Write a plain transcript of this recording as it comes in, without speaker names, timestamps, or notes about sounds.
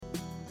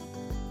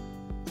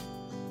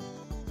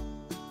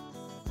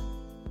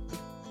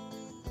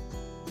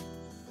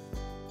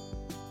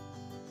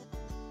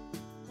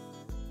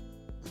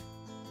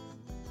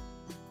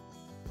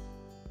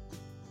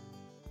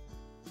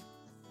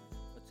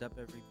What's up,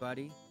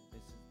 everybody?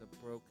 This is the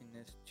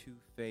Brokenness to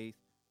Faith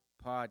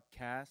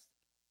podcast.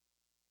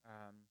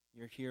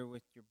 You're here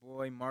with your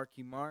boy,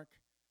 Marky Mark.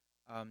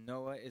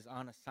 Noah is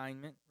on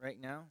assignment right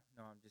now.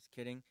 No, I'm just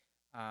kidding.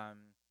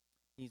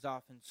 He's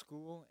off in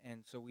school,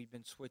 and so we've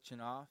been switching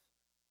off.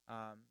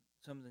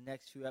 Some of the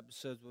next few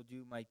episodes we'll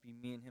do might be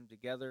me and him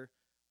together.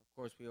 Of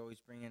course, we always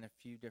bring in a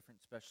few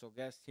different special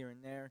guests here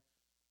and there.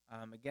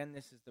 Again,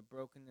 this is the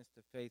Brokenness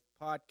to Faith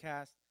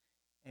podcast,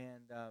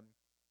 and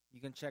you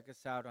can check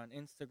us out on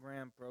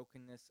Instagram,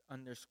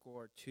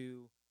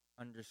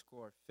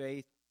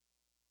 brokenness_to_faith,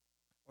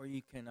 or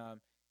you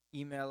can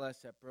email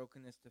us at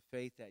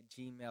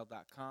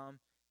brokenness2faith@gmail.com.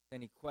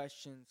 Any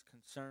questions,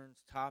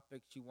 concerns,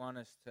 topics you want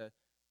us to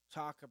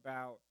talk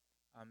about,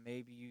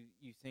 maybe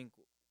you think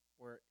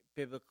we're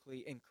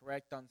biblically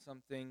incorrect on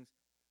some things,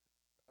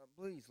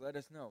 please let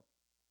us know.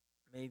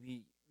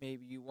 Maybe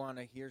you want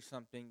to hear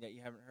something that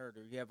you haven't heard,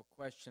 or you have a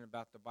question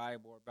about the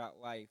Bible or about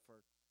life, or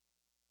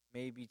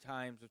maybe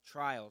times of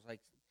trials.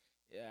 Like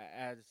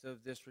as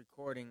of this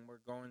recording, we're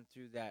going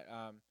through that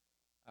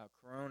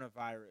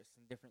coronavirus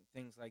and different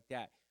things like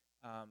that,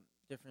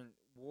 different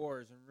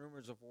wars and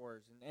rumors of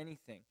wars and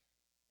anything.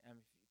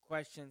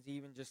 Questions,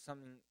 even just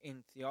something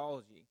in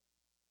theology,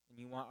 and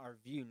you want our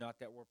view, not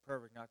that we're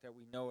perfect, not that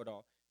we know it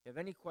all. If you have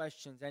any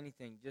questions,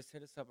 anything, just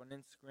hit us up on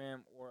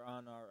Instagram or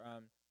on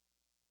our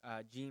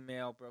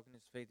Gmail,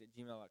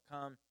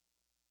 brokennessfaith@gmail.com.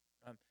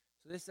 So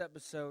this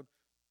episode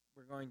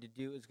we're going to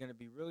do is going to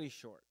be really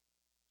short.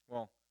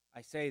 Well,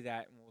 I say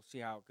that, and we'll see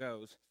how it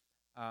goes.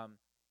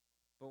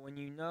 But when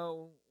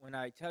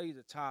I tell you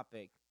the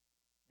topic,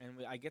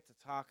 and I get to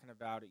talking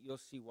about it, you'll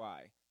see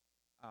why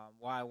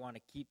I want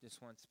to keep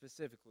this one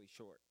specifically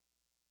short.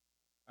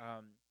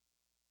 So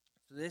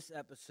this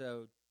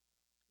episode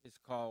is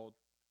called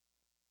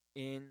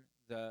In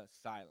the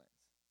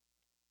Silence.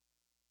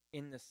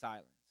 In the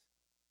Silence.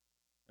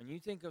 When you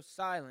think of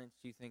silence,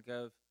 you think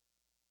of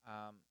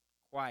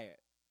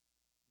quiet,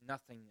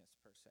 nothingness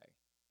per se.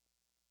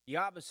 The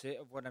opposite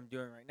of what I'm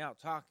doing right now,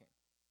 talking.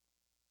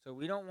 So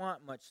we don't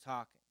want much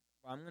talking.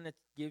 I'm going to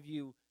give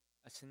you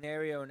a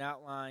scenario, an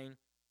outline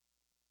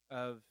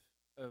of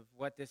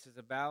what this is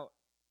about,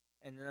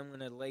 and then I'm going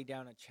to lay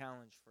down a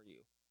challenge for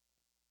you.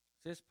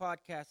 So this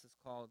podcast is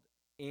called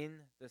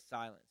In the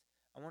Silence.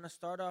 I want to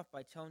start off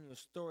by telling you a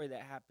story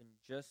that happened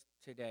just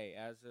today,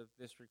 as of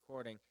this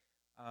recording.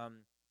 I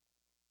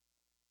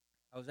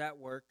was at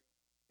work,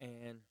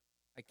 and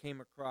I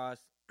came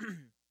across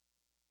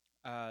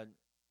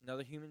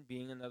another human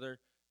being. I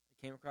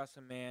came across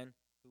a man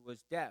who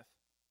was deaf,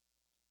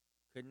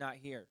 could not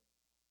hear.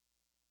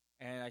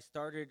 And I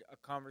started a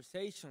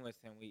conversation with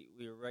him.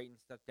 We were writing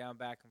stuff down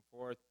back and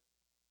forth.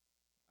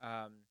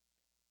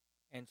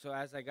 And so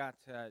as I got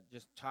to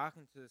just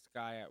talking to this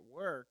guy at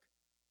work,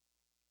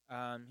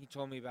 he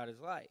told me about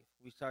his life.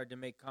 We started to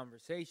make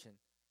conversation.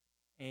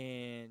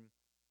 And,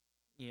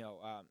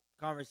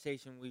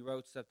 conversation, we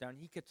wrote stuff down.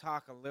 He could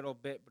talk a little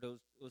bit, but it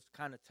was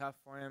kind of tough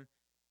for him.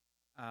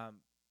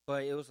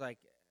 But it was like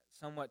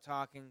somewhat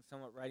talking,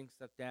 somewhat writing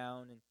stuff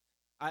down. And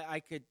I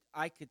could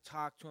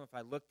talk to him. If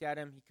I looked at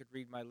him, he could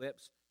read my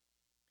lips.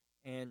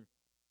 And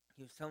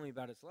he was telling me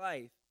about his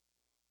life.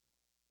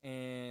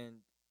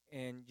 And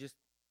just,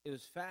 it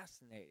was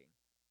fascinating.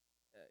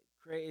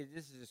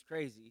 This is just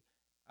crazy.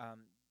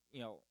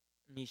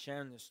 Me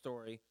sharing this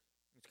story,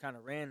 it's kind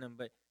of random,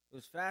 but it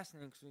was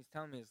fascinating because he was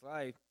telling me his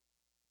life.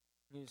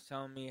 He was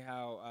telling me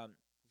how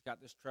he's got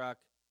this truck,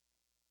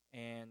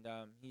 and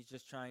he's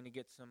just trying to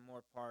get some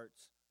more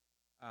parts,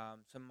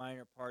 some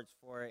minor parts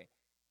for it.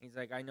 He's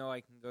like, I know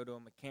I can go to a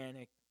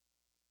mechanic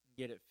and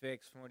get it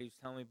fixed from what he was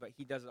telling me, but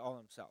he does it all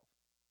himself.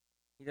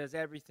 He does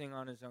everything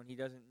on his own. He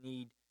doesn't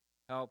need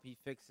help. He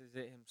fixes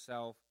it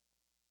himself.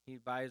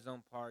 He'd buy his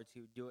own parts.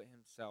 He would do it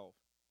himself.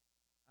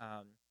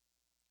 I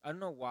don't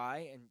know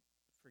why, and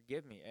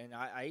forgive me, and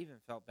I even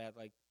felt bad,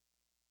 like,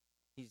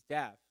 he's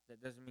deaf.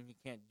 That doesn't mean he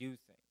can't do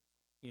things,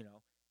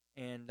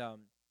 And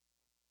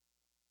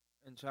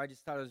so I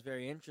just thought it was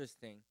very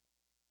interesting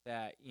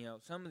that,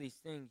 some of these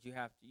things you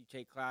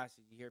take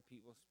classes, you hear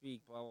people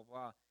speak, blah, blah,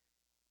 blah,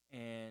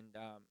 and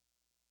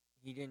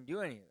he didn't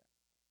do any of that.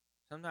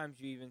 Sometimes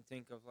you even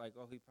think of like,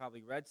 oh, he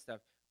probably read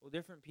stuff. Well,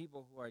 different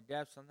people who are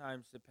deaf,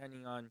 sometimes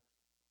depending on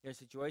their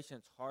situation,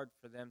 it's hard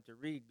for them to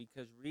read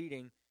because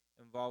reading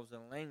involves a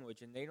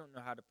language, and they don't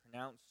know how to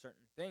pronounce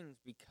certain things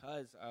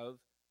because of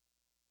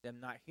them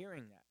not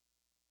hearing that.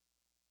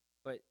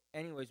 But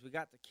anyways, we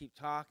got to keep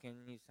talking,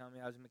 and he's telling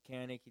me I was a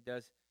mechanic. He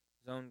does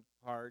his own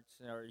parts,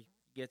 or he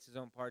gets his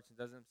own parts and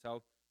does it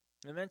himself.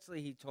 And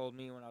eventually he told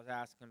me, when I was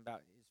asking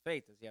about his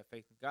faith, does he have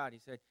faith in God? He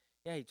said,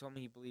 yeah, he told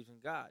me he believes in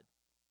God.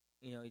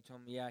 He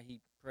told me, yeah,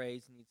 he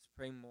prays and needs to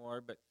pray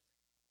more, but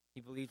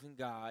he believes in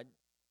God.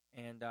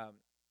 And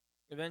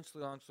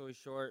eventually, long story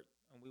short,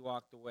 we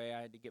walked away.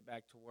 I had to get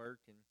back to work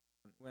and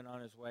went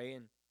on his way.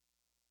 And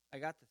I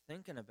got to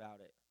thinking about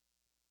it.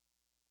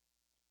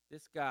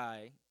 This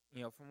guy,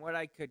 from what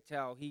I could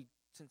tell, he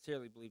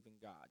sincerely believed in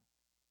God.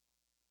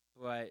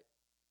 But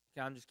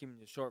I'm just giving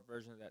you the short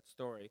version of that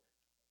story.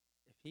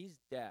 If he's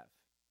deaf,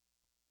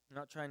 I'm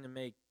not trying to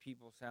make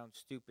people sound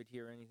stupid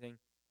here or anything,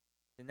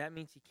 then that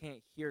means he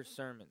can't hear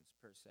sermons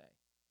per se.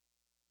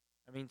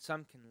 I mean,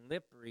 some can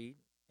lip read,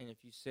 and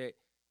if you sit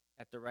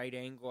at the right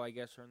angle, I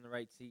guess, or in the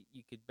right seat,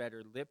 you could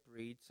better lip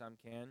read. Some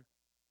can.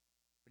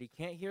 But he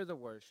can't hear the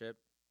worship,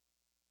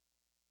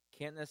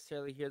 can't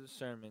necessarily hear the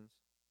sermons,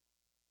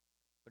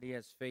 but he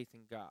has faith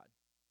in God.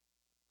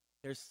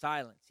 There's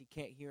silence. He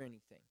can't hear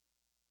anything.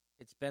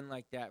 It's been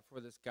like that for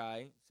this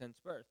guy since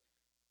birth,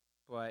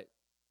 but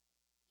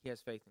he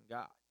has faith in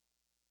God.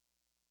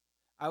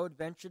 I would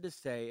venture to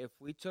say if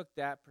we took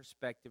that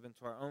perspective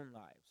into our own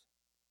lives,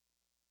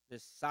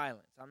 this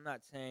silence, I'm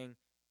not saying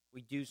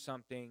we do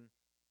something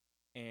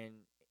and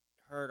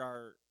hurt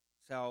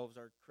ourselves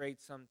or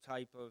create some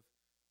type of,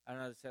 I don't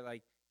know how to say,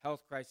 like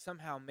health crisis,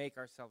 somehow make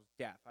ourselves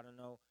deaf. I don't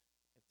know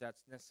if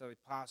that's necessarily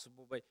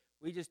possible, but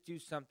we just do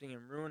something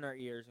and ruin our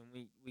ears and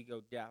we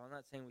go deaf. I'm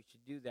not saying we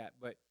should do that,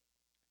 but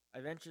I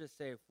venture to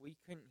say if we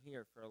couldn't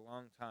hear for a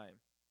long time,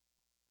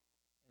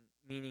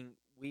 meaning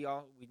we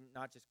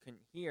not just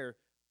couldn't hear,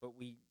 but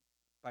we,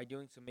 by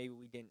doing so, maybe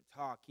we didn't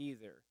talk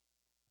either.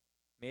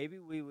 Maybe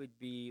we would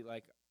be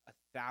like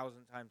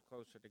 1,000 times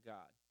closer to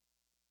God.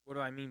 What do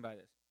I mean by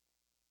this?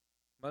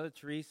 Mother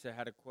Teresa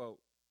had a quote: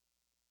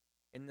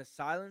 "In the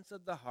silence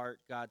of the heart,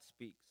 God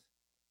speaks.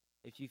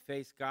 If you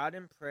face God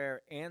in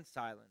prayer and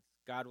silence,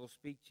 God will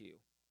speak to you.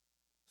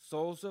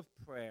 Souls of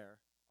prayer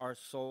are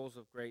souls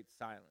of great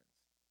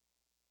silence."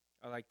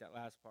 I like that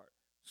last part.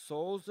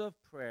 Souls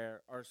of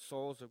prayer are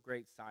souls of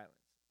great silence.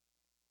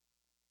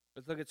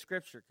 Let's look at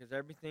Scripture, because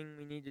everything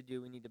we need to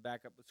do, we need to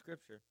back up with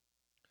Scripture.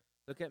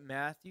 Look at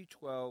Matthew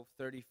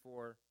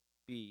 12:34b,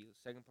 the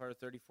second part of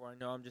 34. I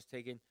know I'm just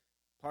taking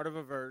part of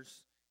a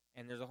verse,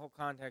 and there's a whole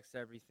context to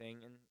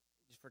everything, and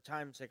just for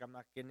time's sake, I'm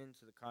not getting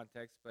into the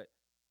context, but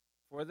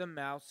for the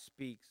mouth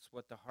speaks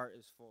what the heart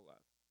is full of.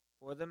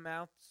 For the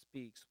mouth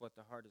speaks what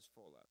the heart is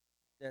full of.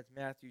 That's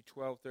Matthew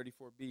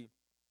 12:34b.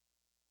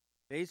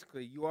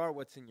 Basically, you are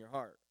what's in your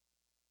heart.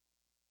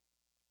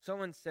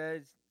 Someone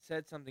said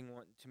something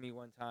to me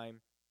one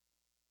time.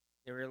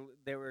 They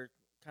were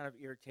kind of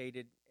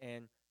irritated,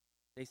 and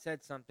they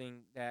said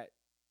something that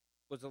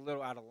was a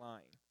little out of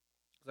line.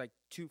 It was like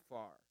too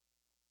far.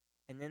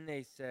 And then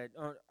they said,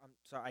 "Oh, I'm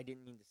sorry, I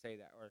didn't mean to say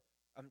that," or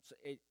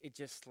it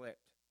just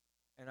slipped.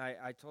 And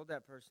I told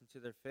that person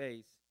to their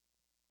face,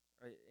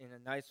 in a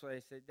nice way, I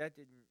said, that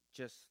didn't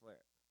just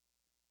slip.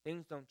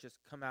 Things don't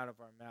just come out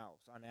of our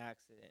mouths on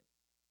accident.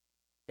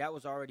 That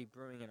was already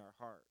brewing in our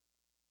heart.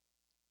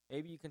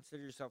 Maybe you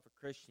consider yourself a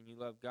Christian, you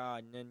love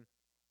God, and then,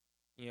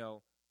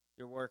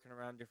 you're working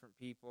around different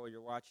people,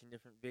 you're watching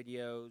different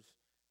videos,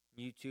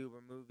 YouTube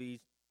or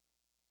movies.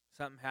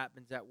 Something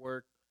happens at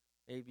work,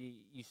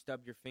 maybe you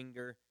stub your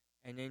finger,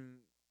 and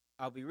then,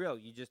 I'll be real,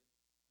 you just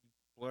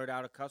blurt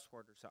out a cuss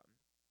word or something.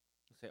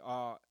 You say,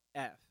 "Oh,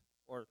 F,"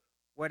 or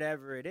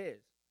whatever it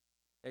is.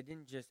 That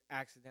didn't just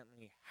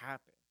accidentally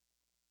happen.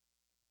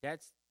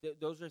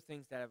 Those are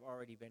things that have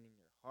already been in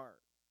your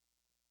heart.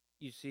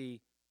 You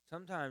see,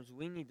 sometimes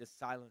we need to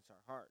silence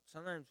our hearts.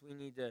 Sometimes we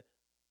need to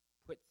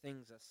put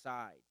things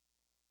aside.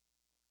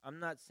 I'm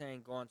not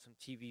saying go on some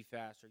TV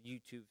fast or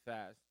YouTube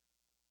fast.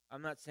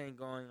 I'm not saying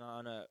going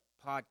on a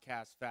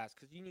podcast fast,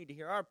 because you need to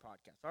hear our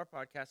podcast. Our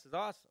podcast is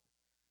awesome.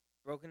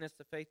 Brokenness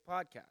to Faith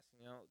podcast.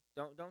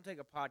 Don't take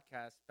a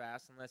podcast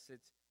fast unless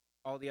it's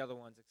all the other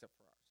ones except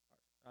for ours.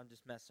 I'm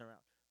just messing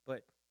around.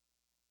 But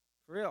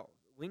for real,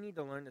 we need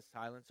to learn to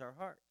silence our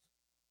hearts.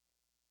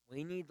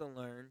 We need to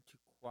learn to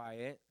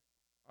quiet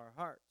our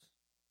hearts.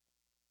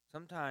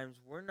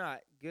 Sometimes we're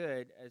not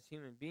good as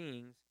human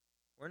beings.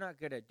 We're not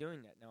good at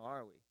doing that now,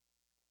 are we?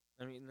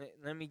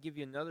 Let me give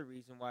you another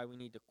reason why we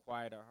need to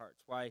quiet our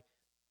hearts. Why,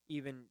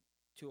 even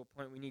to a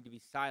point, we need to be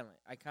silent.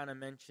 I kind of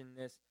mentioned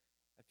this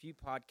a few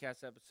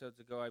podcast episodes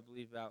ago, I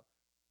believe, about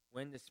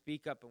when to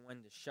speak up and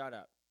when to shut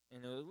up.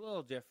 And it was a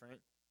little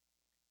different,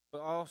 but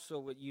also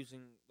with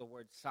using the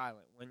word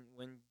silent,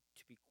 when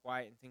to be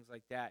quiet and things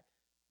like that.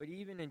 But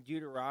even in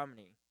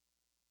Deuteronomy,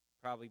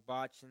 probably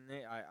botching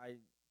it,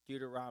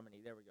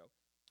 Deuteronomy, there we go.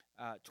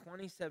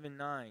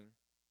 27:9,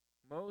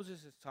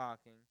 Moses is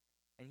talking,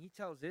 and he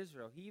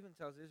even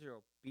tells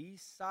Israel, "Be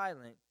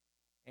silent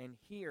and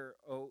hear,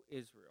 O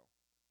Israel."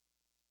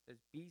 It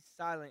says, "Be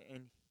silent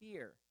and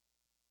hear."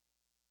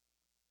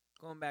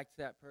 Going back to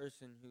that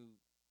person who is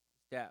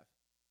deaf,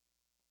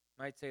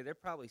 might say they're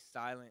probably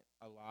silent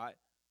a lot.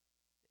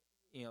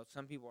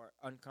 Some people are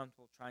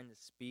uncomfortable trying to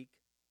speak,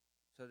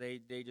 so they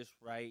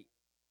just write.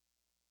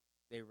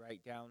 They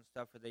write down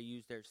stuff, or they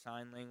use their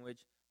sign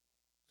language,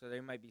 so they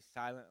might be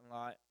silent a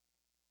lot.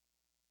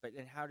 But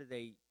then how do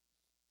they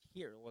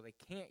hear? Well, they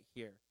can't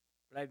hear.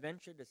 But I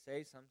venture to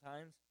say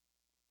sometimes,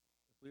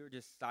 if we were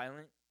just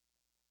silent,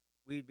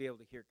 we'd be able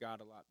to hear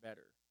God a lot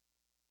better.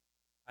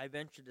 I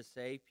venture to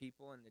say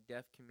people in the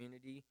deaf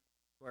community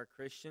who are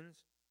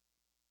Christians,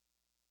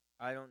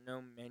 I don't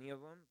know many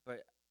of them,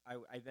 but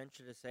I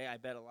venture to say I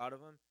bet a lot of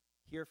them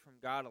hear from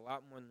God a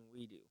lot more than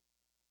we do.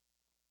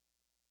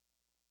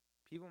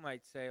 People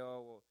might say,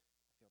 "Oh, well,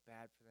 I feel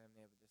bad for them.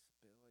 They have a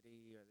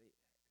disability, or it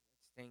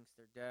stinks,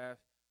 they're deaf."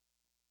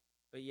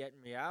 But yet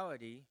in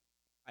reality,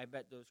 I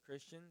bet those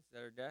Christians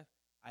that are deaf,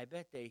 I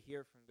bet they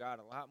hear from God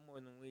a lot more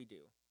than we do.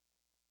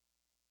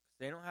 Because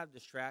they don't have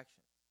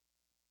distractions.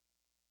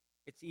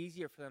 It's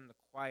easier for them to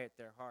quiet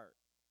their heart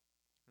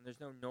when there's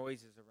no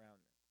noises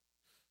around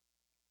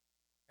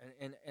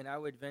them. And I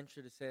would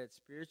venture to say it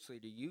spiritually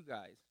to you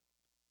guys.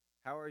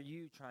 How are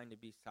you trying to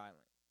be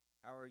silent?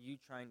 How are you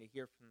trying to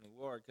hear from the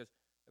Lord? Because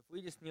if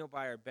we just kneel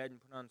by our bed and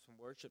put on some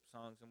worship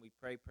songs and we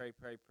pray,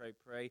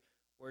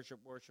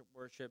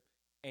 worship,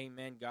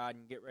 amen, God,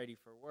 and get ready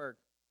for work,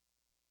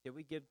 did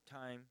we give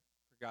time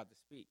for God to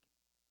speak?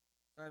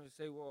 Sometimes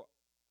we say, well,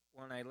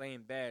 when I lay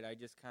in bed, I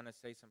just kind of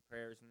say some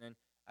prayers, and then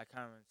I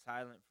kind of am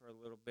silent for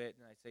a little bit,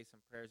 and I say some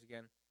prayers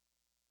again.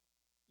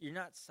 You're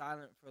not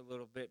silent for a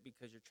little bit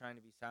because you're trying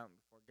to be silent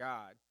before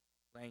God,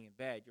 laying in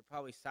bed. You're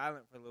probably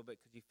silent for a little bit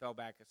because you fell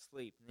back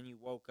asleep, and then you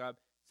woke up,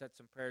 said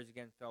some prayers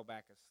again, fell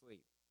back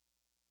asleep.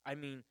 I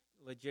mean,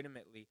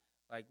 legitimately,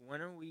 like,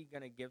 when are we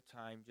going to give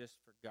time just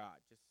for God?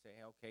 Just say,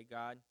 hey, okay,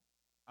 God,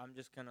 I'm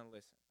just going to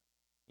listen.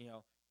 You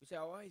know, we say, I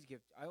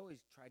always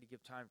try to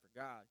give time for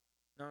God.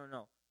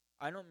 No.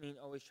 I don't mean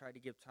always try to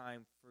give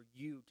time for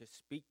you to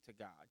speak to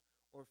God,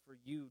 or for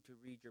you to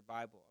read your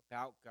Bible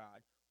about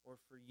God, or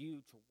for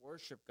you to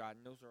worship God.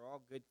 And those are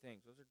all good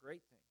things. Those are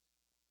great things.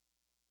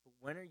 But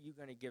when are you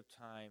going to give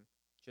time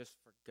just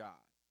for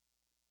God?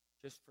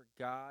 Just for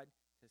God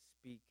to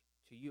speak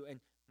to you.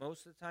 And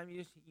most of the time,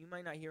 you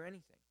might not hear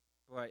anything.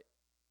 But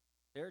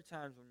there are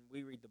times when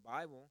we read the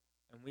Bible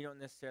and we don't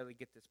necessarily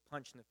get this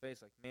punch in the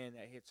face like, man,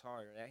 that hits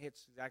hard, or that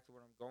hits exactly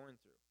what I'm going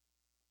through.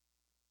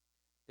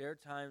 There are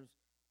times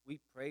we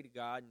pray to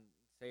God and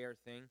say our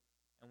thing,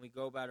 and we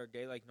go about our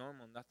day like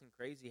normal. Nothing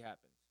crazy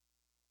happens.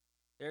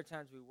 There are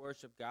times we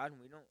worship God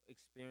and we don't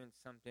experience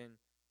something,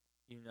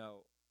 in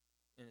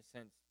a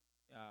sense,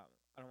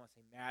 I don't want to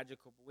say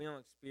magical, but we don't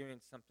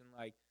experience something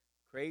like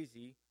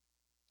crazy,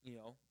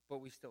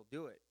 but we still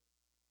do it.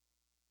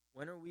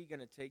 When are we going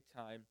to take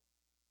time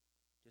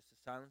just to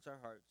silence our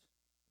hearts?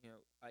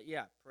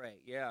 Pray.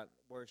 Yeah,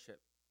 worship.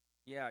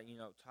 Yeah,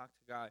 talk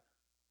to God.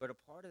 But a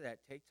part of that,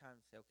 take time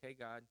to say, okay,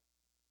 God,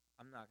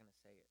 I'm not going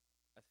to say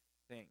a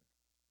thing.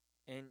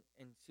 And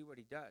see what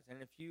he does.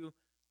 And if you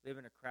live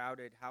in a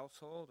crowded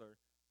household, or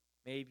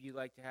maybe you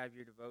like to have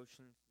your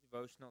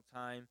devotional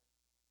time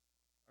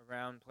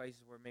around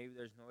places where maybe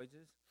there's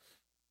noises,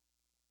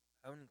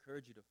 I would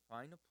encourage you to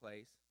find a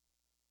place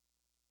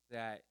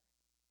that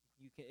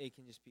it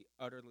can just be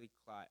utterly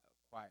quiet.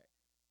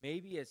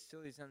 Maybe as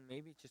silly as something,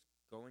 maybe it's just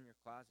go in your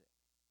closet.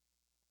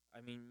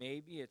 I mean,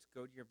 maybe it's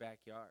go to your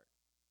backyard.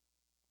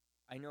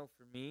 I know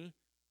for me,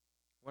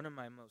 one of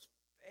my most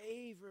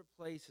favorite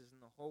places in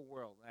the whole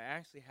world, I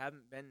actually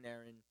haven't been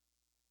there in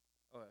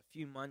a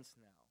few months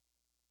now.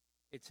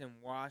 It's in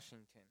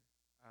Washington.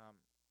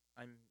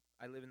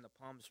 I live in the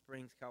Palm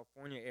Springs,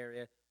 California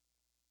area.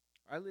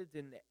 I lived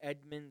in the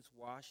Edmonds,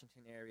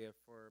 Washington area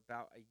for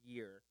about a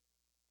year,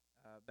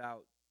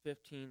 about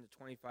 15 to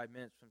 25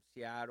 minutes from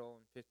Seattle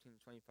and 15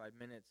 to 25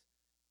 minutes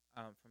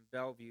from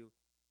Bellevue.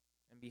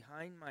 And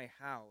behind my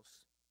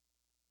house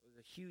was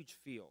a huge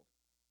field.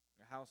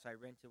 A house I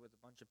rented with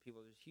a bunch of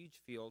people. There's a huge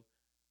field.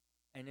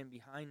 And then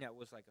behind that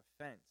was like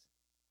a fence.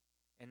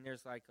 And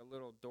there's like a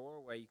little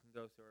doorway you can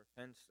go through, or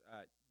a fence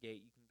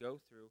gate you can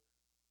go through,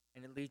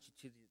 and it leads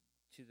you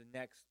to the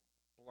next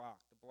block,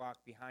 the block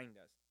behind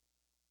us.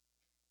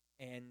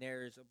 And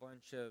there's a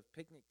bunch of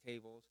picnic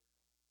tables,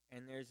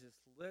 and there's this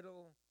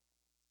little,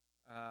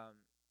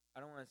 I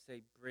don't want to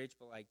say bridge,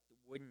 but like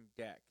wooden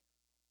deck.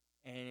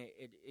 And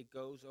it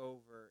goes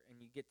over, and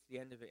you get to the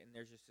end of it, and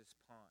there's just this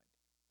pond.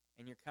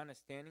 And you're kind of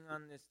standing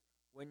on this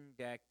wooden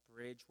deck,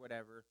 bridge,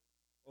 whatever,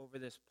 over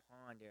this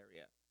pond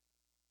area.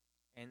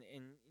 And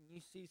you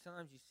see,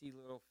 sometimes you see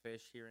little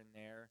fish here and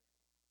there.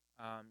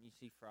 You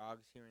see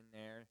frogs here and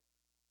there.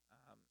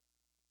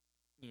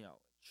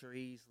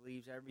 Trees,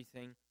 leaves,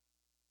 everything.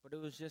 But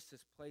it was just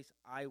this place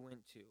I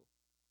went to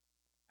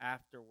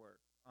after work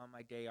on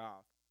my day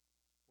off,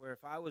 where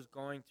if I was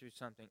going through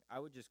something, I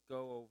would just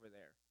go over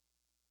there.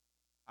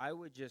 I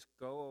would just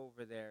go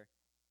over there,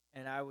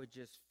 and I would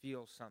just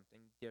feel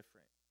something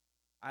different.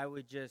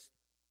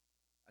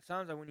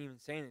 Sometimes I wouldn't even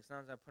say anything.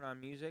 Sometimes I put on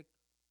music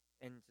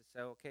and to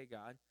say, okay,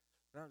 God.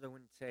 Sometimes I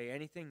wouldn't say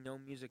anything, no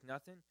music,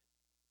 nothing.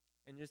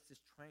 And just this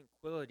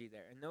tranquility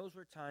there. And those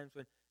were times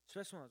when,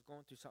 especially when I was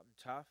going through something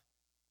tough,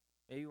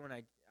 maybe when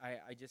I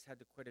just had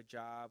to quit a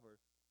job, or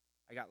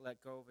I got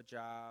let go of a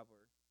job, or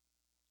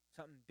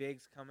something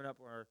big's coming up,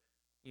 or,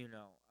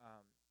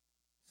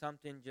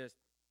 something just,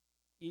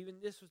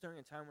 even this was during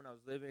a time when I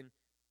was living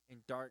in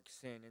dark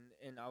sin,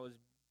 and I was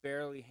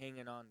barely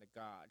hanging on to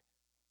God.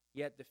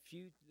 Yet the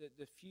few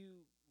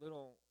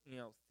little,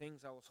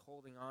 things I was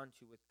holding on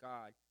to with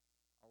God,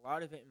 a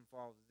lot of it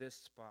involved this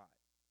spot.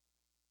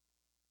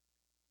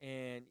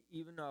 And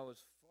even though I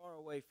was far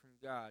away from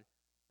God,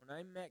 when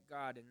I met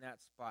God in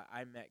that spot,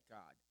 I met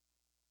God.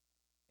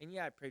 And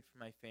yeah, I prayed for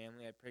my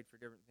family, I prayed for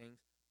different things,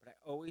 but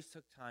I always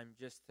took time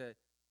just to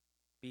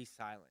be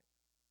silent.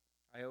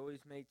 I always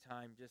made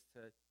time just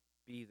to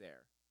be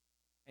there.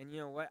 And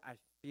you know what? I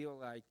feel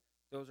like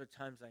those are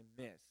times I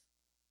miss.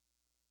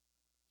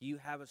 Do you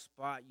have a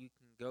spot you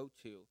can go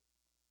to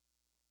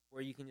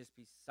where you can just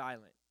be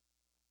silent?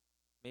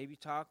 Maybe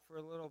talk for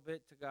a little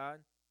bit to God,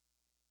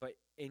 but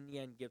in the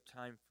end, give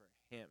time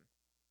for Him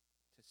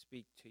to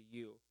speak to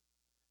you.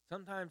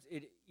 Sometimes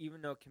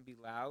even though it can be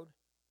loud,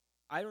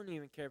 I don't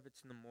even care if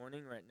it's in the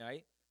morning or at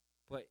night,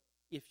 but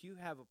if you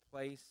have a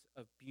place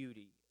of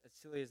beauty, as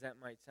silly as that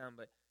might sound,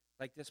 but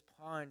like this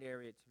pond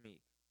area to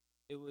me,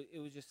 it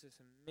was just this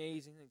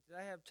amazing thing. Did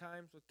I have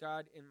times with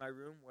God in my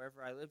room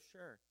wherever I live?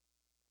 Sure.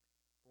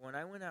 But when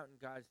I went out in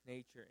God's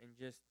nature and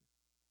just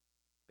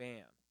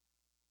bam,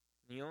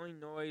 the only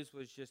noise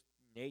was just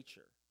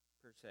nature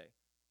per se.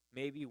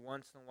 Maybe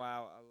once in a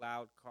while a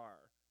loud car,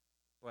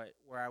 but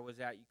where I was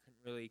at, you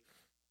couldn't really.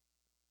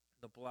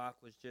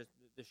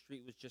 The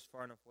street was just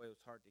far enough away. It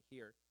was hard to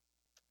hear.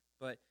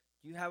 But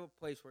do you have a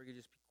place where you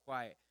can just be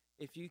quiet?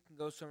 If you can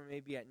go somewhere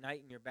maybe at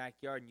night in your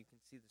backyard and you can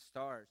see the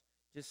stars,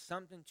 just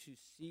something to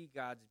see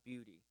God's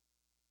beauty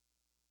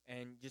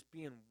and just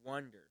be in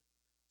wonder.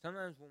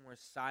 Sometimes when we're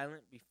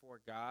silent before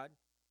God,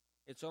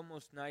 it's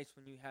almost nice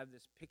when you have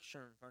this picture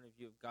in front of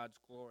you of God's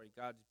glory,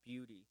 God's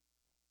beauty.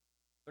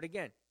 But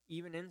again,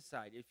 even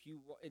inside,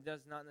 it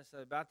does not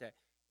necessarily about that.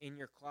 In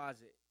your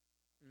closet,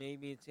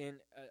 maybe it's in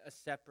a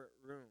separate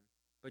room.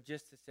 But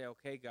just to say,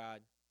 okay,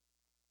 God,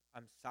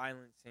 I'm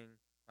silencing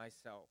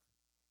myself.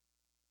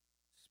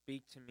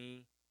 Speak to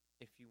me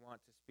if you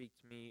want to speak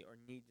to me or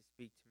need to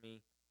speak to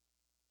me.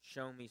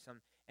 Show me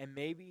something. And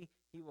maybe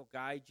He will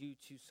guide you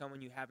to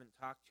someone you haven't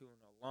talked to in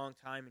a long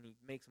time, and He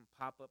makes them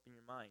pop up in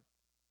your mind.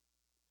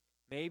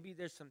 Maybe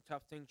there's some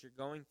tough things you're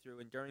going through,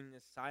 and during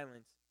this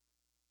silence,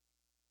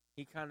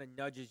 He kind of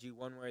nudges you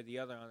one way or the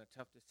other on a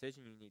tough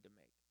decision you need to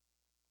make.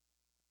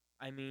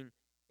 I mean,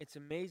 it's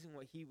amazing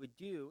what He would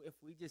do if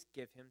we just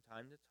give Him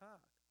time to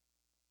talk.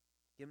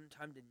 Give Him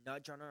time to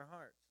nudge on our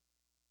hearts.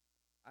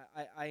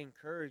 I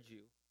encourage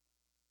you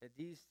that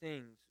these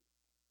things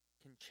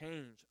can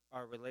change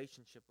our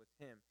relationship with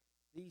Him.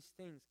 These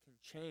things can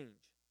change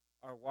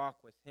our walk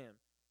with Him.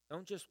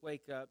 Don't just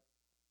wake up,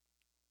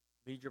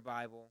 read your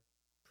Bible,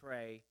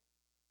 pray,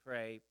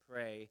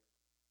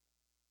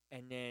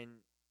 and then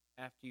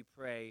after you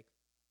pray,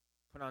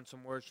 put on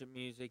some worship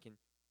music and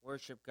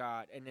worship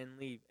God, and then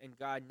leave. And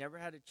God never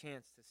had a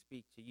chance to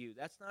speak to you.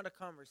 That's not a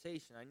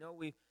conversation. I know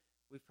we've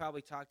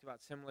probably talked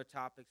about similar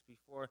topics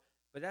before,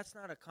 but that's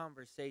not a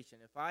conversation.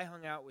 If I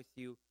hung out with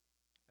you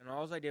and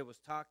all I did was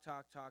talk,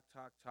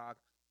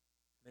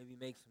 maybe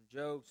make some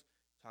jokes,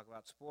 talk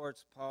about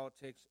sports,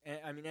 politics,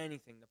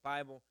 anything, the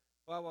Bible,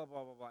 blah, blah,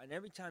 blah, blah, blah. And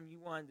every time you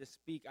wanted to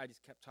speak, I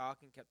just kept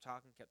talking.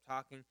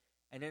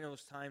 And then it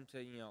was time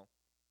to,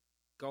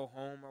 go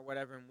home or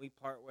whatever, and we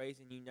part ways,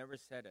 and you never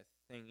said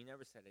a thing. You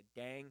never said a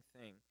dang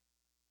thing.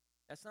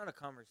 That's not a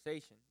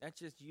conversation. That's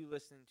just you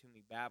listening to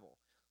me babble.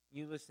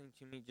 You listening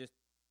to me just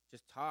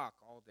talk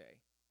all day.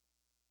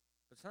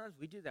 But sometimes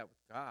we do that with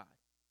God.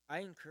 I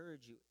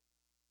encourage you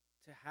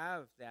to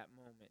have that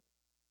moment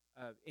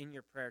in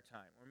your prayer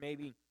time, or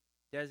maybe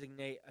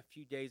designate a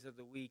few days of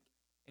the week,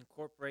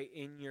 incorporate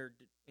in your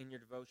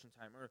devotion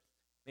time, or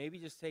maybe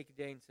just take a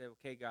day and say,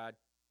 okay, God,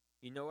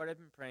 you know what I've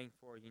been praying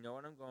for. You know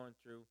what I'm going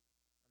through.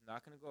 I'm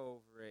not going to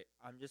go over it.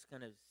 I'm just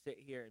going to sit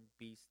here and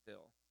be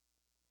still.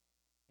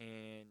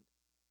 And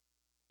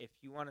if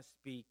you want to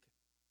speak,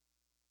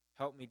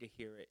 help me to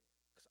hear it,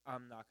 because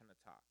I'm not going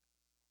to talk.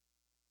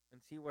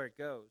 And see where it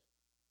goes.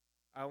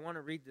 I want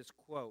to read this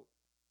quote.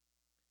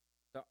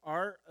 The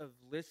art of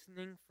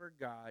listening for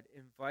God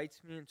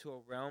invites me into a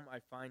realm I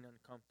find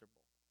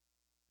uncomfortable.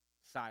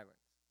 Silence.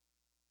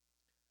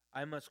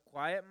 I must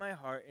quiet my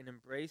heart and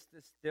embrace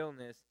the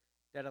stillness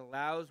that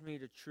allows me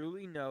to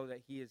truly know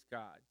that He is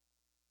God.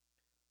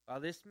 While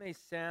this may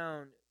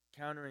sound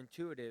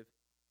counterintuitive,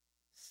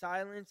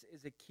 silence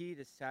is a key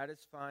to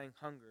satisfying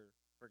hunger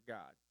for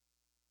God.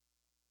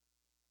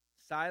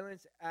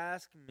 Silence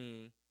asks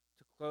me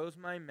to close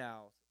my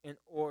mouth in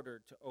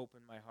order to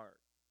open my heart.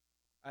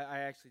 I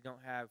actually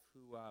don't have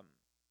who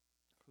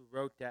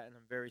wrote that, and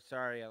I'm very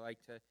sorry. I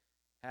like to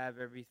have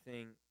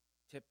everything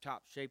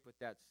tip-top shape with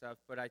that stuff,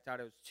 but I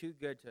thought it was too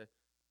good to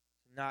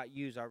not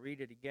use. I'll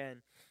read it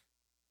again.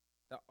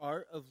 The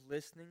art of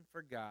listening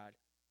for God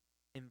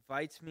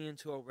invites me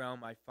into a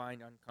realm I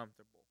find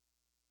uncomfortable.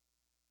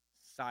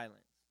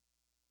 Silence.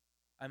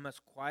 I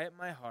must quiet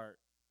my heart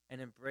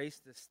and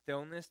embrace the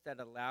stillness that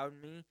allowed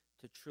me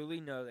to truly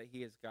know that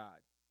He is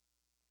God.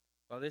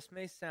 While this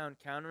may sound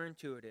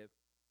counterintuitive,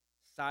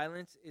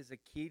 silence is a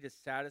key to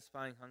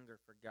satisfying hunger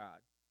for God.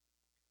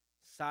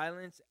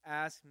 Silence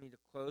asks me to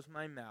close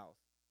my mouth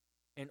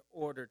in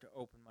order to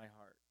open my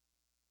heart.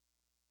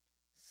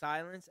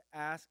 Silence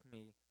asks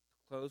me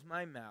to close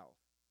my mouth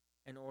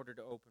in order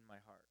to open my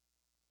heart.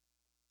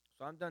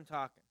 So I'm done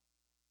talking.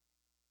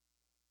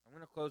 I'm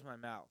going to close my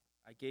mouth.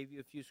 I gave you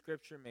a few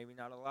scripture, maybe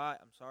not a lot.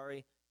 I'm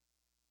sorry.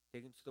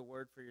 Dig into the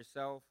word for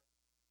yourself.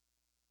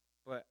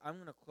 But I'm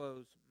going to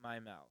close my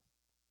mouth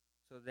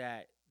so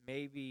that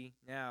maybe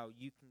now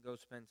you can go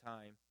spend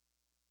time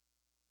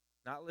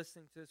not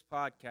listening to this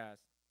podcast,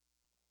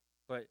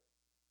 but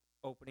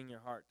opening your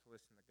heart to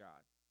listen to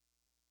God.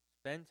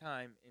 Spend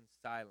time in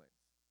silence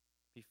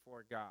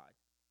before God.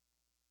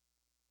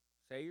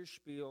 Say your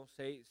spiel,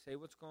 say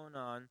what's going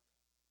on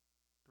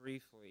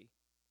briefly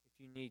if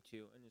you need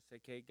to, and just say,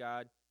 okay,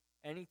 God,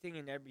 anything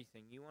and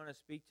everything. You want to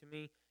speak to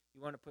me,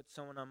 you want to put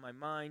someone on my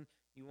mind,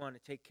 you want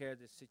to take care of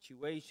this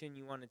situation,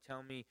 you want to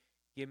tell me,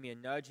 give me a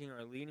nudging or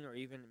a leading or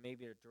even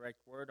maybe a direct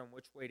word on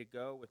which way to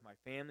go with my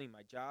family,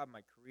 my job,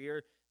 my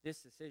career,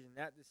 this decision,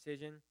 that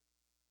decision.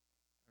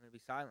 I'm going to be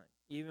silent.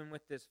 Even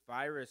with this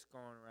virus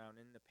going around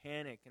and the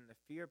panic and the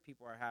fear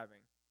people are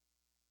having,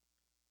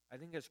 I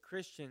think as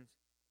Christians,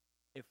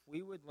 if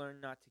we would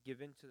learn not to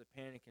give in to the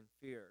panic and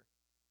fear,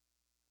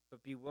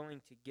 but be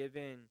willing to give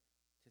in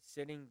to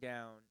sitting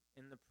down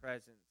in the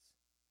presence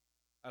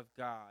of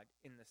God,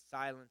 in the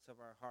silence of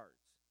our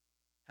hearts,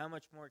 how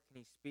much more can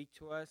He speak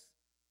to us,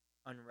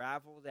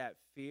 unravel that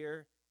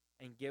fear,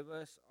 and give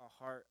us a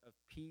heart of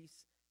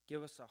peace,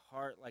 give us a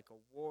heart like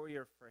a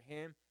warrior for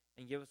Him,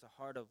 and give us a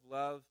heart of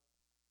love,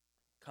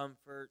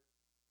 comfort,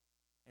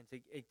 and to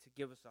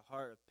give us a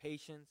heart of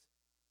patience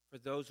for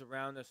those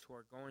around us who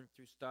are going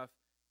through stuff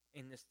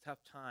in this tough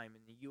time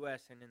in the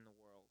U.S. and in the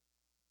world.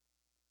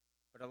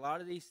 But a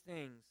lot of these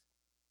things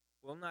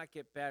will not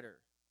get better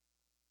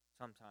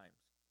sometimes,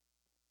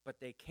 but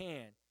they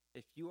can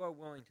if you are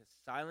willing to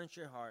silence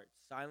your heart,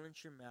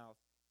 silence your mouth,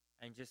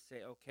 and just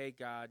say, okay,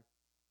 God,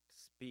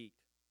 speak.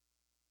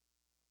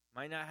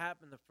 Might not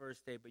happen the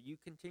first day, but you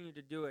continue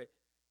to do it.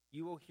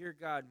 You will hear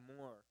God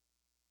more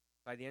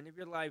by the end of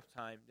your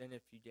lifetime than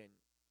if you didn't.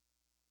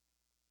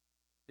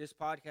 This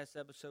podcast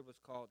episode was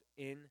called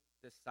In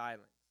the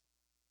Silence.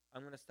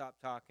 I'm going to stop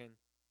talking.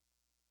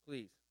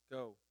 Please,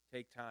 go,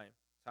 take time.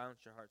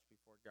 Silence your hearts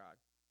before God.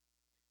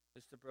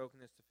 This is the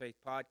Brokenness to Faith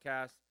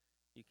podcast.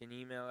 You can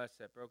email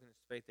us at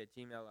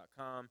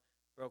brokenness2faith@gmail.com,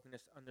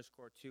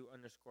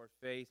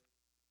 brokenness_2_faith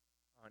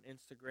on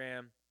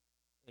Instagram.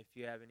 If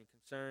you have any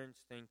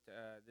concerns, think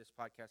this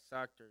podcast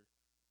sucked or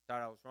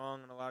thought I was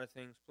wrong on a lot of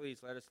things,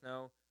 please let us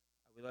know.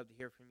 We'd love to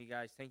hear from you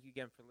guys. Thank you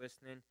again for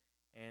listening.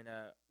 And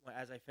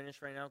as I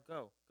finish right now,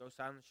 go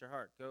silence your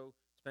heart. Go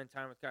spend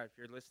time with God. If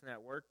you're listening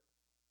at work,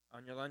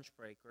 on your lunch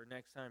break, or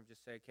next time,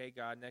 just say, okay,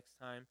 God, next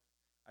time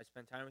I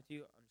spend time with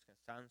you, I'm just going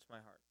to silence my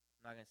heart.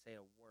 I'm not going to say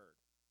a word.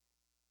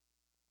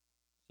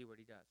 See what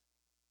He does.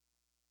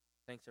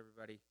 Thanks,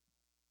 everybody.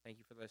 Thank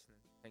you for listening.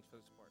 Thanks for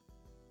the support.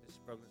 This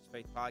is Brokenness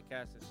Faith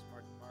Podcast. This is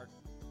Mark.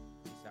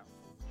 Peace out.